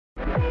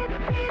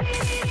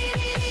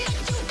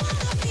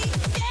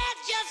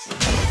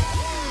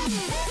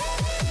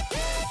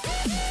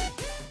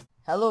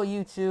Hello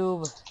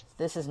YouTube,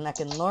 this is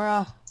Mech and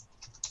Laura,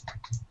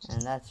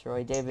 and that's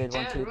Roy David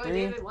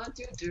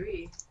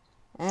 123.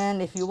 And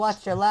if you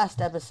watched our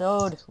last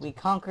episode, we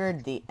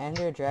conquered the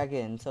Ender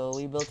Dragon. So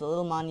we built a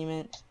little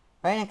monument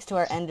right next to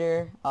our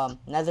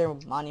Nether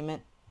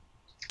monument.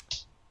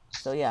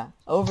 So yeah,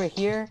 over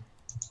here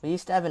we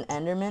used to have an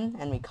Enderman,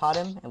 and we caught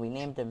him, and we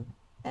named him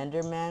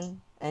Enderman,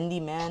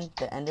 Endyman,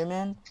 the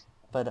Enderman.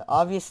 But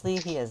obviously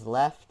he has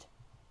left.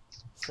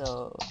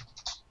 So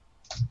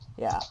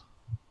yeah.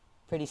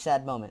 Pretty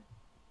sad moment.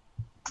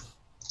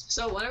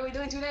 So what are we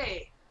doing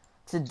today?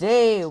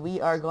 Today we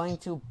are going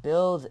to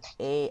build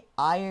a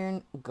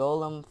iron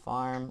golem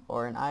farm,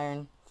 or an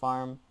iron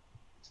farm.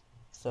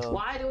 So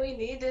why do we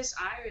need this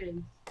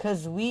iron?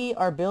 Because we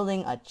are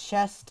building a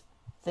chest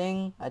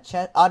thing,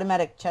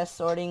 automatic chest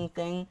sorting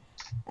thing,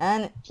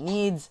 and it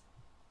needs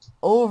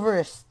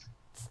over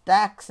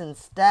stacks and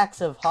stacks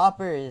of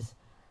hoppers.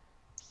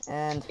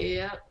 And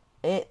yeah,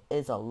 it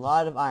is a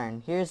lot of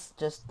iron. Here's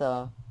just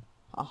the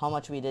how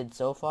much we did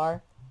so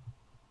far,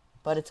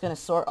 but it's gonna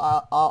sort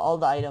all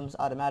the items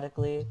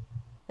automatically,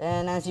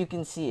 and as you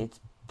can see, it's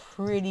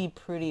pretty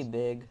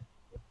big.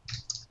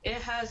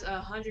 It has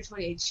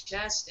 128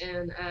 chests,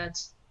 and at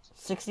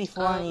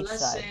 64 on each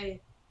side.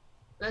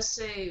 Let's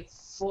say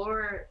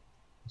four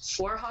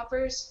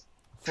hoppers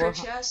per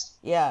chest.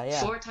 Yeah.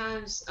 4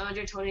 times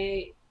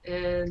 128,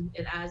 and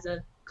it adds up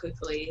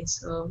quickly.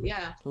 So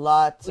yeah,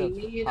 lots we of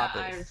need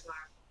hoppers. an iron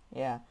farm.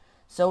 Yeah.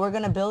 So we're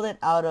going to build it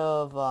out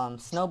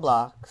of snow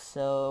blocks.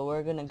 So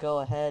we're going to go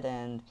ahead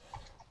and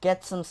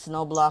get some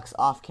snow blocks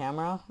off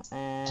camera,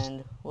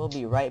 and we'll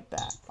be right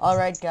back.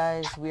 Alright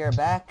guys, we are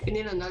back. We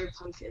need another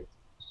pumpkin.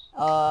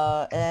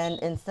 And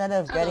instead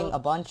of getting a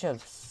bunch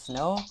of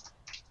snow,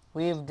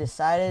 we've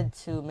decided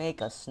to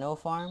make a snow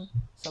farm.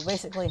 So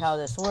basically how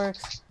this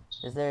works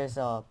is there's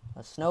a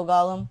snow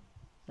golem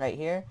right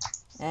here,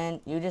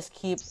 and you just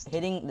keep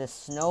hitting the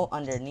snow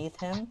underneath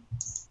him,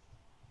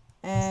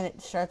 and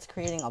it starts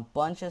creating a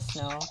bunch of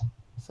snow,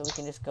 so we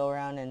can just go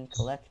around and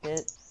collect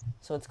it.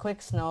 So it's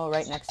quick snow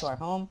right next to our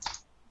home,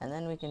 and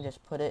then we can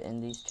just put it in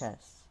these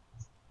chests.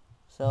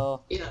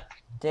 So yeah,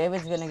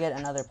 David's gonna get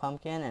another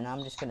pumpkin, and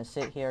I'm just gonna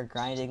sit here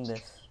grinding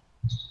this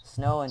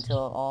snow until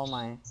all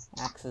my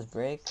axes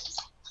break.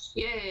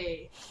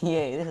 Yay!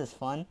 Yay, this is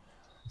fun.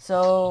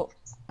 So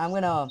I'm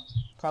gonna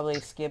probably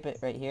skip it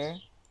right here,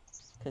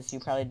 because you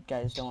probably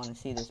guys don't want to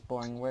see this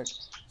boring work.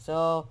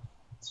 So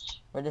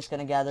we're just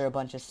gonna gather a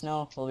bunch of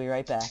snow. We'll be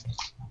right back.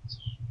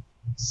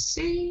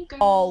 See you guys.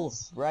 All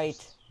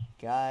right,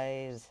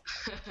 guys.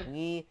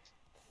 We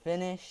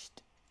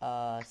finished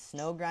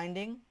snow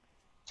grinding,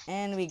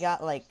 and we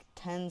got like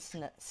 10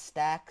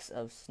 stacks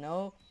of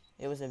snow.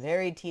 It was a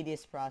very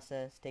tedious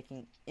process,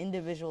 taking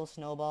individual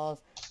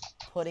snowballs,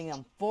 putting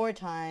them 4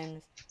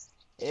 times.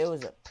 It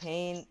was a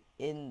pain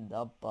in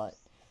the butt,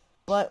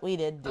 but we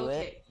did do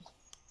it.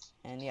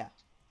 And yeah,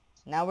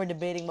 now we're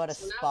debating about a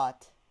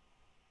spot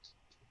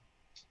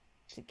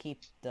to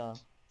keep the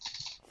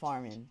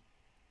farm in.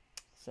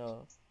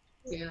 So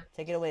yeah,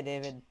 take it away,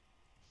 David.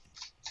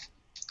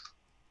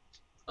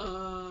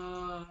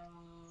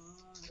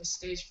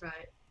 Stage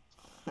fright.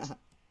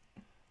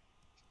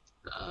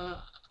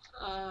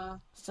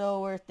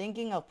 So we're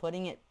thinking of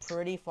putting it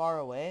pretty far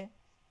away,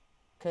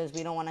 because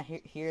we don't want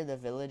to hear the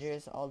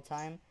villagers all the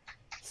time.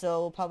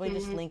 So we'll probably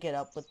just link it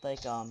up with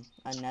like a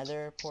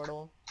nether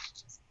portal.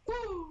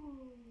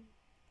 Woo!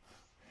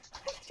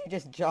 You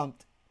just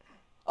jumped.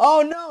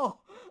 Oh no!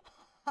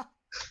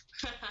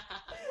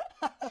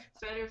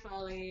 Feather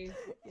falling.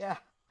 Yeah,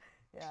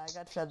 I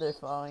got feather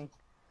falling.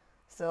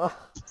 So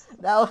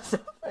that was a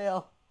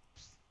fail.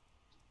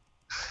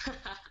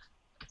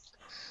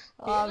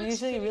 I'm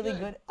usually really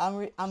good.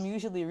 I'm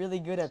usually really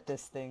good at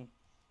this thing.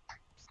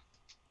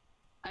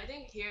 I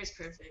think here is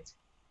perfect.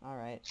 All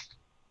right.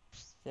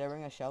 Did I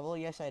bring a shovel?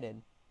 Yes, I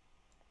did.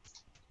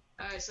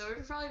 All right, so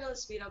we're probably gonna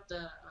speed up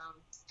the.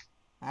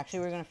 Actually,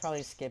 we're gonna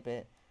probably skip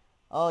it.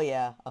 Oh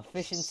yeah,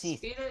 efficiency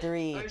Speed it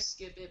 3. or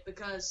skip it,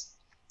 because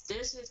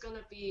this is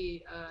gonna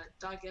be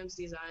 .m's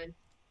design.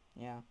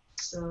 Yeah.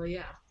 So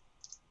yeah.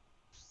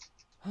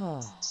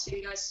 See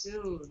you guys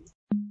soon.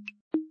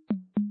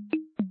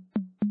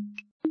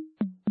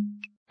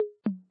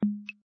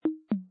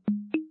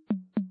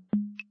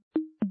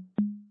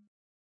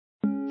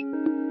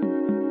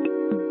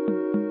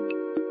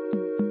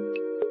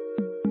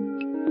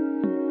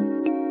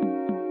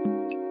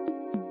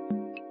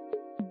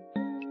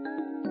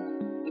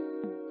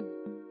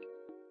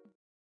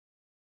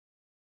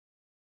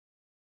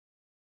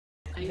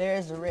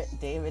 There's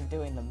David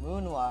doing the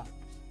moonwalk.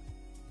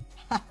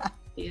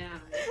 Yeah.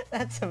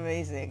 That's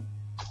amazing.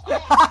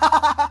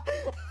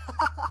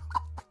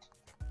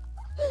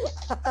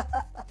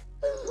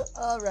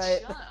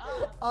 Alright.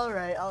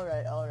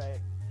 Alright.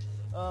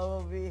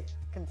 We'll be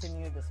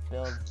continuing this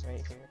build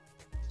right here.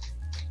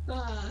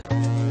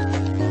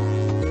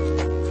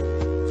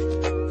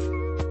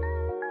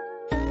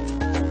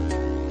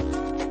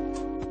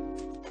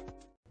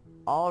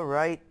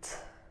 Alright,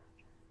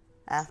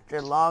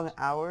 after long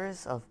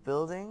hours of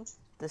building,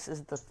 this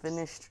is the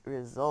finished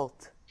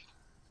result.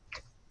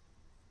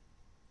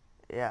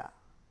 Yeah,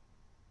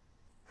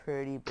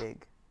 pretty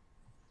big.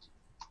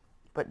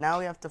 But now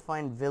we have to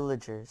find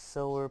villagers,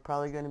 so we're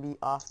probably going to be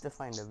off to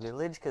find a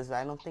village, because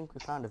I don't think we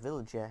found a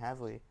village yet,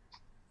 have we?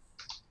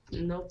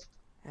 Nope.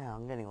 Yeah,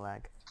 I'm getting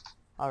lag.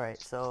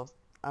 Alright, so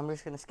I'm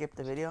just going to skip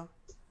the video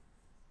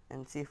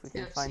and see if we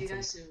can find see you some.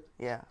 guys soon.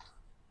 Yeah.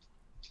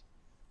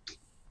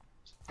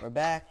 We're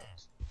back.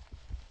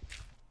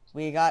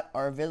 We got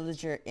our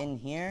villager in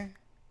here,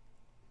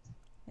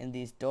 in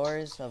these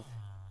doors of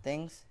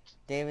things.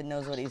 David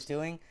knows what he's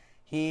doing.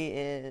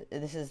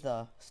 This is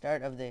the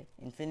start of the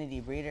infinity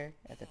breeder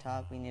at the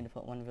top. We need to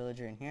put one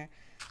villager in here.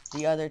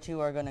 The other two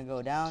are going to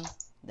go down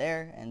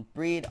there and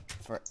breed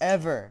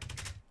forever.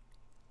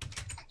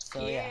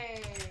 So yeah,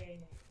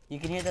 you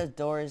can hear those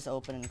doors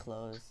open and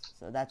close,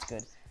 so that's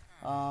good.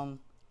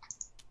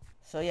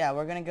 So yeah,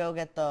 we're going to go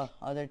get the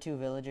other two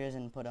villagers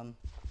and put them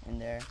in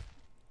there.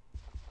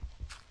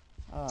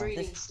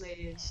 Breeding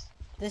slaves.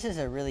 This is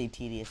a really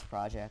tedious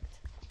project.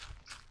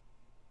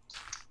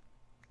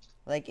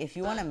 Like, if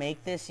you want to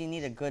make this, you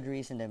need a good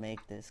reason to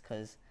make this,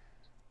 because,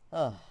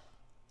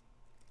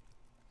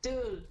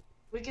 Dude,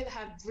 we could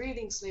have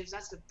breeding slaves.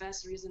 That's the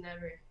best reason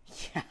ever.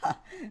 Yeah.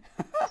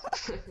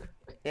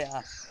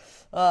 Yeah.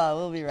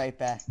 We'll be right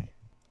back.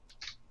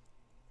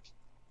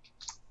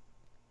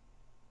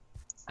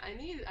 I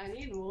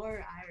need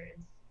more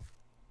iron.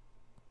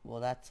 Well,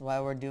 that's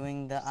why we're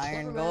doing the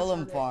iron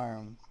golem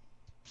farm.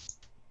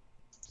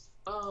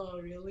 Oh,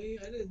 really?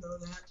 I didn't know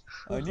that.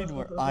 I need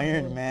more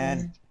iron,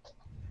 man.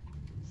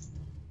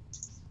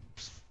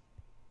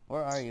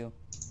 Where are you?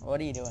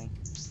 What are you doing?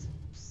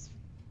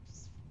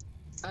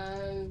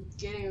 I'm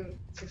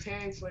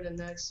preparing for the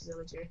next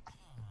villager.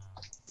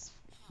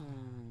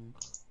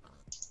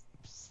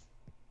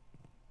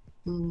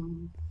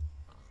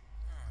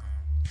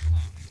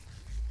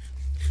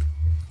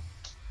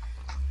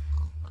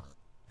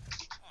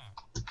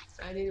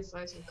 I need to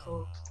find some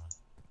coal.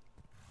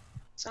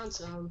 Found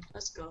some.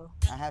 Let's go.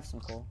 I have some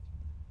coal.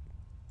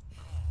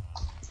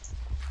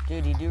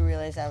 Dude, you do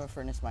realize I have a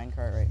furnace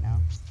minecart right now?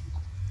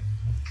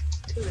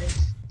 Too late.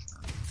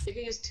 You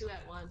can use two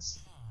at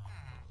once.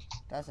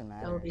 Doesn't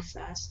matter. That will be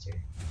faster.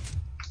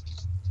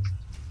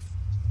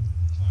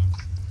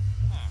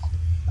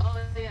 Oh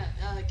yeah,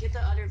 get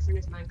the other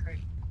furnace minecart.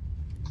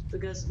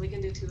 Because we can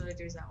do two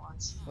villagers at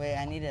once. Wait,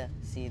 I need to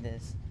see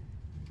this.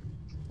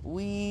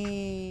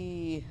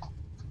 We.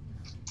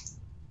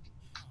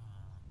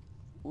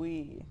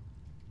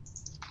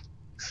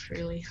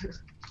 Really?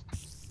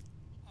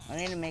 I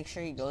need to make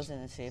sure he goes in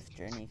a safe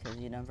journey, because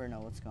you never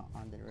know what's going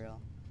on the rail.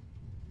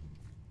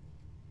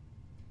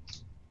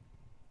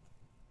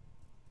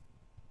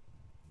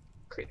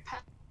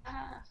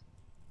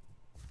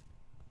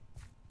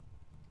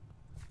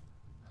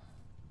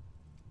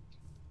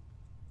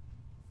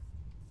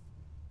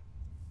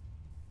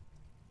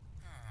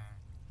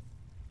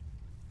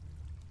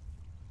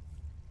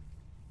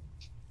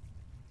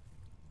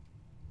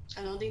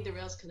 I don't think the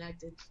rail's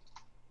connected.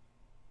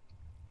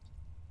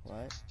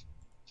 What?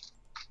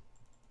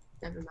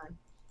 Never mind.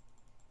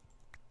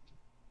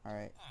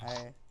 Alright,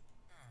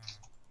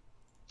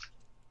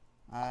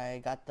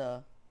 I got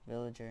the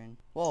villager in.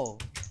 Whoa!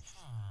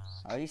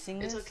 Are you seeing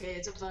this? It's okay,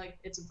 it's a bug.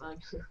 It's a bug.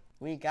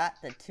 We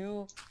got the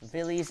two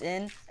villies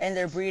in, and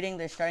they're breeding.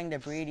 They're starting to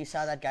breed. You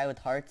saw that guy with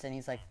hearts, and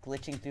he's like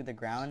glitching through the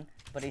ground,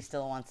 but he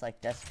still wants like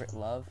desperate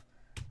love.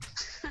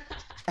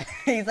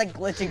 He's like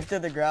glitching through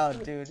the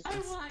ground, dude. I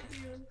want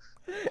you.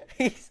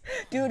 He's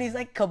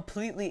like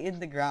completely in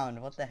the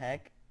ground. What the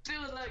heck?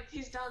 Dude, look,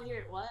 he's down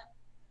here. What?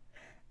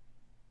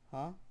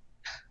 Huh?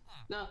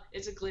 No,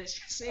 it's a glitch.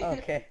 See?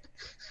 Okay.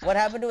 What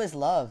happened to his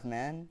love,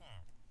 man?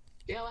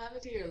 Yeah, what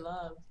happened to your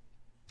love?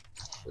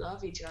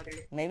 Love each other.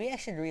 Maybe I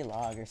should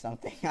relog or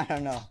something. I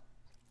don't know.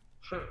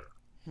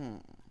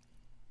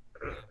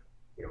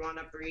 You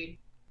wanna breed?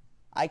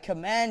 I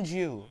command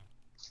you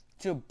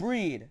to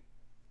breed.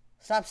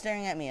 Stop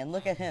staring at me and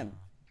look at him.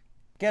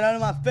 Get out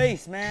of my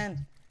face,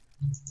 man.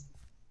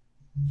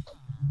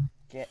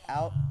 Get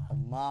out of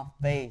my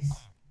face.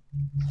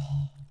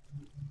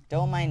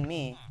 Don't mind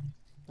me.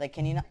 Like,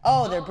 can you not?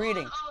 Oh, they're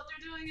breeding. Oh, they're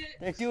doing it.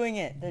 They're doing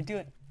it. They're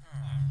doing.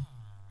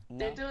 No.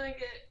 They're doing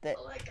it.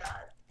 Oh my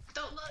god.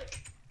 Don't look.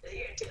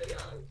 You're too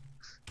young.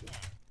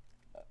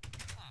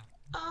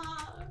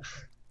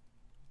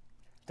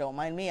 Don't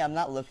mind me. I'm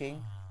not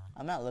looking.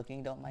 I'm not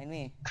looking. Don't mind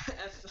me.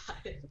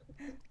 F5.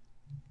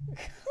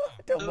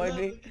 Don't mind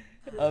me.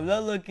 I'm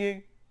not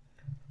looking.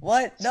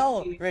 What?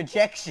 No.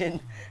 Rejection.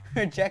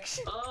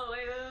 Rejection. Oh,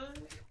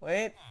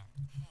 Wait.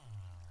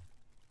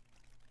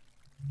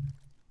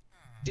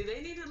 Do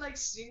they need to like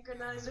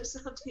synchronize or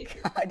something?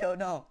 I don't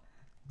know.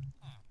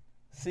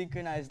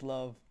 Synchronized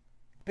love.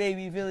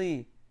 Baby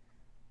Billy.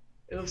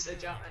 Oops, I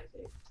dropped my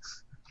thing.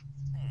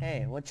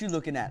 Hey, what you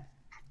looking at,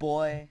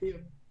 boy?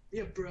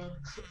 Yeah, bro.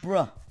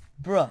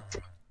 Bruh.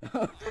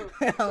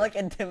 I'm like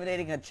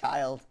intimidating a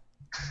child.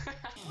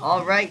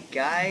 Alright,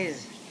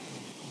 guys.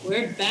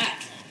 We're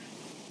back.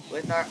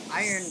 with our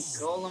iron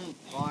golem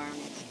farm.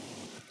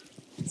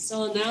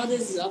 So now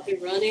this is up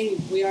and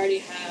running. We already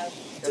have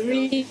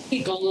 3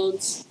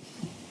 golems,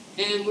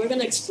 and we're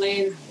gonna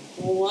explain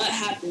what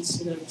happens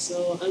to them.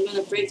 So I'm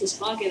gonna break this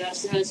block, and as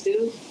soon as I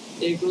do,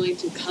 they're going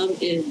to come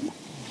in.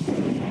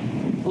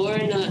 Or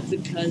not,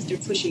 because they're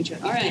pushing each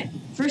other. Alright,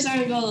 first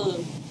iron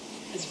golem.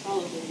 Let's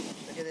follow him.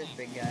 Look at this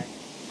big guy.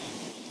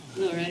 I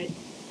know, right?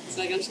 It's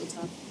like I'm so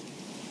tough.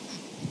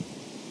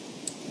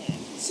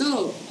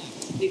 So,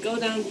 they go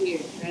down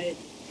here, right?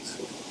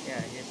 Yeah,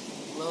 it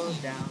just slows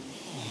down.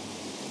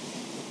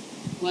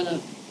 What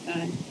up,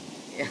 guy?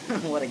 Yeah,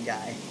 what a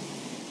guy.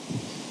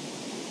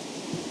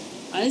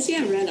 Why does he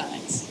have red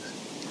eyes?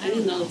 I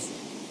didn't know this.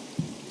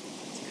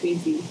 It's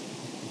creepy.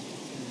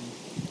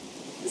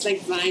 It's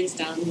like vines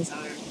down his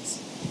arms.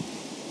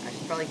 I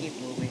should probably keep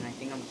moving. I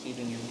think I'm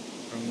keeping him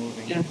from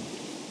moving. Yeah.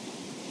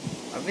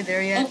 Are we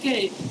there yet?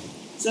 Okay,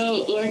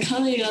 so we're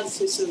coming up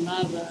to some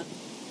lava.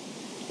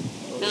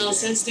 Now,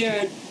 since they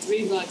are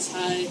 3 blocks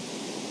high,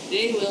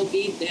 they will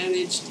be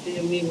damaged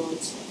and we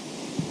won't.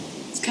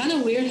 It's kind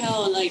of weird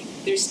how, like,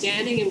 they're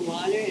standing in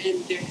water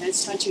and their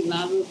heads touching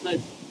lava, but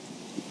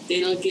they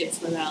don't get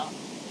put out.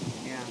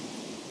 Yeah.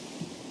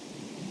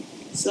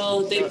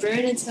 So they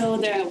burn until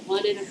they're at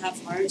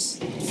 1.5 hearts,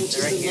 which is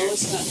the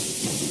lowest that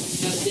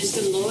is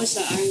the lowest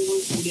that iron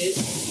golem can get.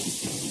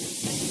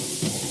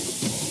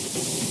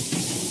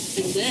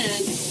 And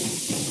then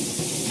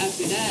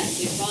after that,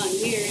 they fall in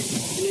here,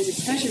 and there's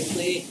a pressure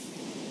plate,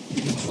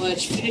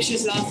 which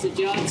finishes off the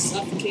job,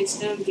 suffocates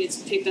them, gets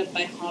picked up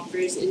by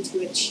hoppers into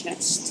a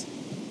chest.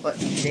 But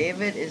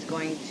David is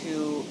going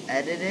to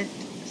edit it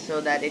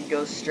so that it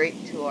goes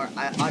straight to our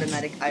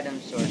automatic item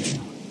sorter.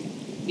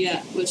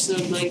 Yeah, with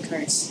some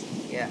minecarts.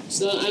 Yeah.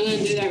 So I'm gonna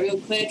do that real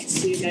quick.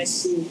 See you guys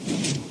soon.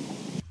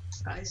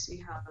 I see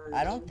how.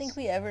 I don't think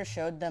we ever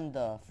showed them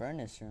the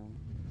furnace room.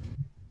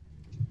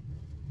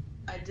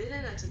 I did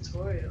in a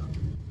tutorial.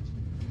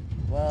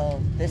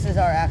 Well, this is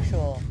our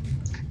actual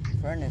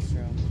furnace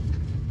room.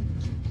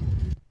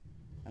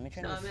 Let me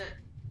turn this.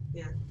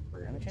 Yeah.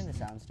 Let me turn the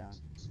sounds down.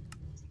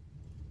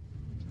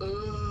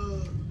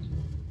 Ugh.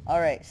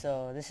 Alright,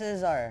 so this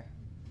is our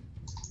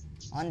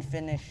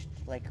unfinished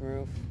like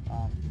roof.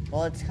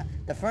 Well, it's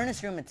the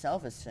furnace room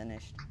itself is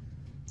finished.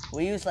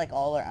 We use like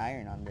all our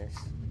iron on this.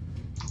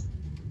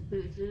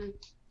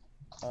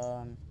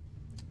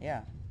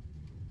 Yeah.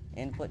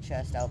 Input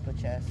chest, output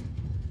chest.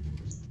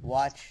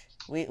 Watch.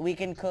 We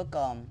can cook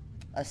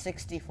a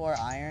 64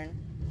 iron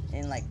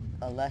in like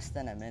less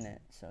than a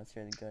minute, so it's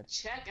really good.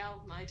 Check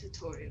out my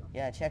tutorial.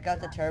 Yeah, check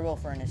out the turbo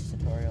furnace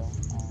tutorial.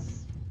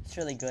 It's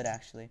really good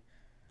actually.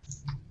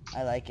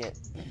 I like it.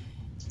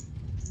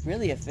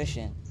 Really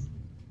efficient.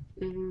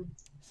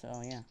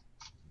 So yeah.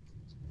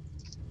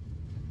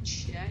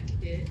 Check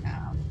it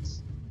out.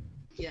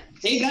 Yeah.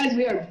 Hey guys,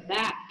 we are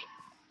back.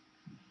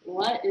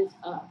 What is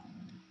up?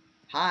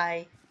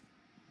 Hi.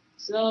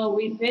 So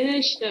we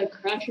finished the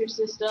crusher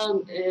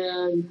system,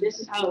 and this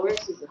is how it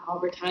works. It's a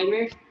hopper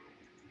timer.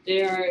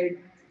 There are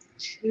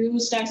 2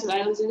 stacks of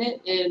items in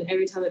it, and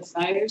every time it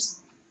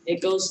fires,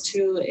 it goes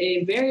to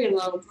a very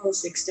long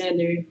pulse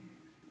extender.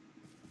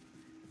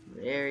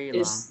 Very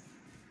long.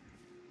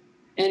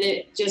 And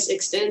it just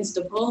extends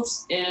the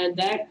pulse, and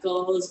that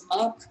goes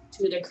up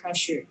to the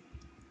crusher.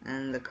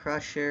 And the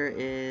crusher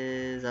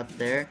is up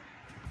there.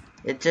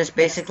 It's just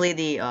basically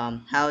the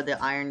how the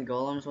iron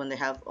golems, when they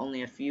have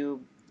only a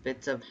few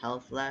bits of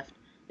health left,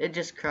 it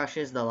just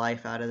crushes the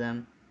life out of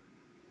them.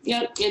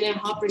 Yep, and then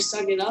hoppers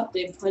suck it up.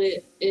 They put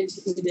it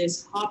into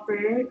this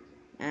hopper.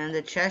 And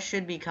the chest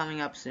should be coming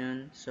up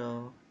soon,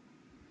 so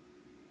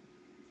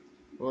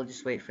we'll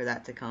just wait for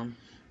that to come.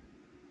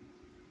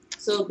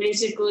 So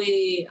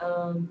basically,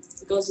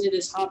 it goes into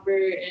this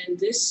hopper, and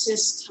this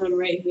system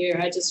right here,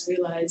 I just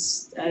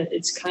realized that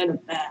it's kind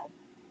of bad.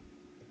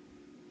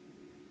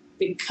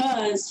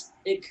 Because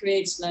it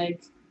creates,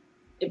 like,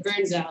 it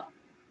burns out.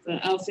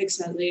 But I'll fix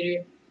that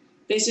later.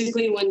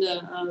 Basically, when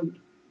the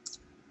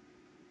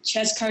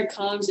chest card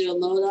comes, it'll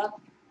load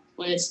up.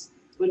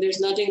 When there's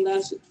nothing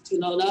left to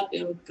load up,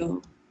 it'll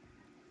go.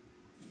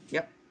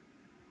 Yep.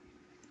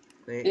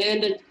 Wait.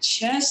 And the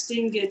chest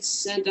thing gets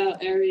sent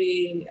out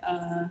every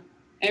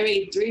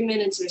 3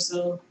 minutes or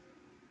so.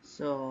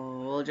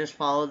 So we'll just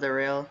follow the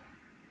rail.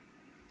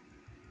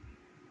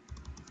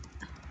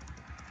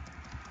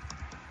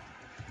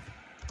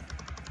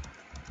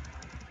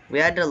 We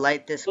had to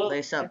light this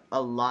place up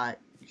a lot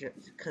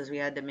because we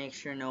had to make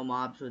sure no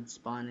mobs would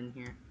spawn in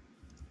here.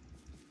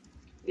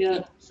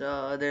 Yeah.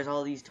 So there's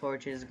all these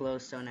torches,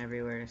 glowstone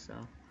everywhere, so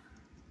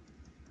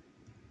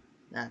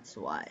that's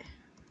why.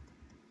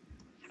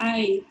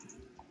 Hi.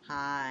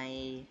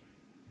 Hi.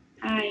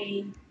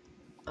 Hi.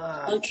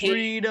 Okay.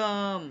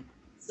 Freedom!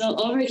 So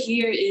over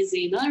here is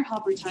another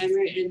hopper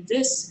timer, and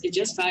this, it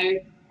just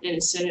fired, and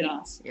it set it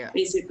off. Yeah.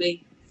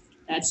 Basically,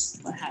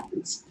 that's what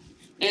happens.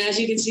 And as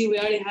you can see, we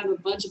already have a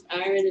bunch of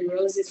iron and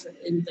roses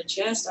in the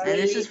chest already.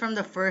 And this is from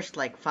the first,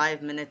 like,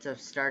 5 minutes of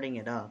starting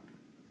it up.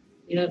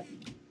 Yep.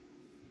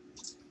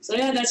 So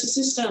yeah, that's the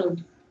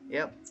system.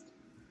 Yep.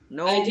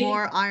 No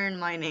more iron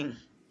mining.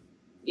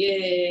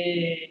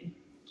 Yay.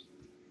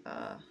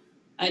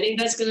 I think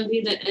that's gonna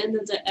be the end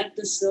of the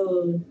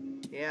episode.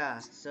 Yeah,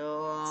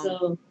 so,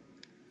 So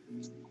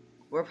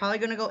we're probably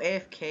gonna go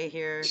AFK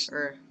here,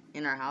 or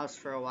in our house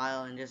for a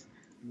while, and just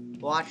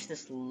watch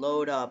this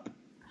load up.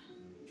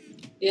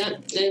 yeah,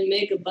 and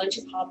make a bunch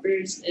of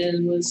poppers,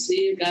 and we'll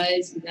see you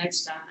guys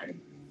next time.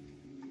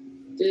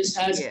 This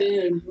has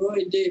been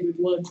Roy David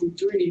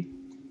 123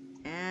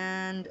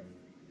 and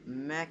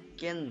Mech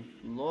and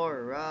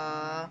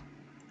Laura.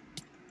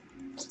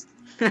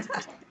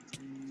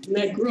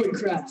 Mecroy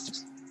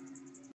Craft.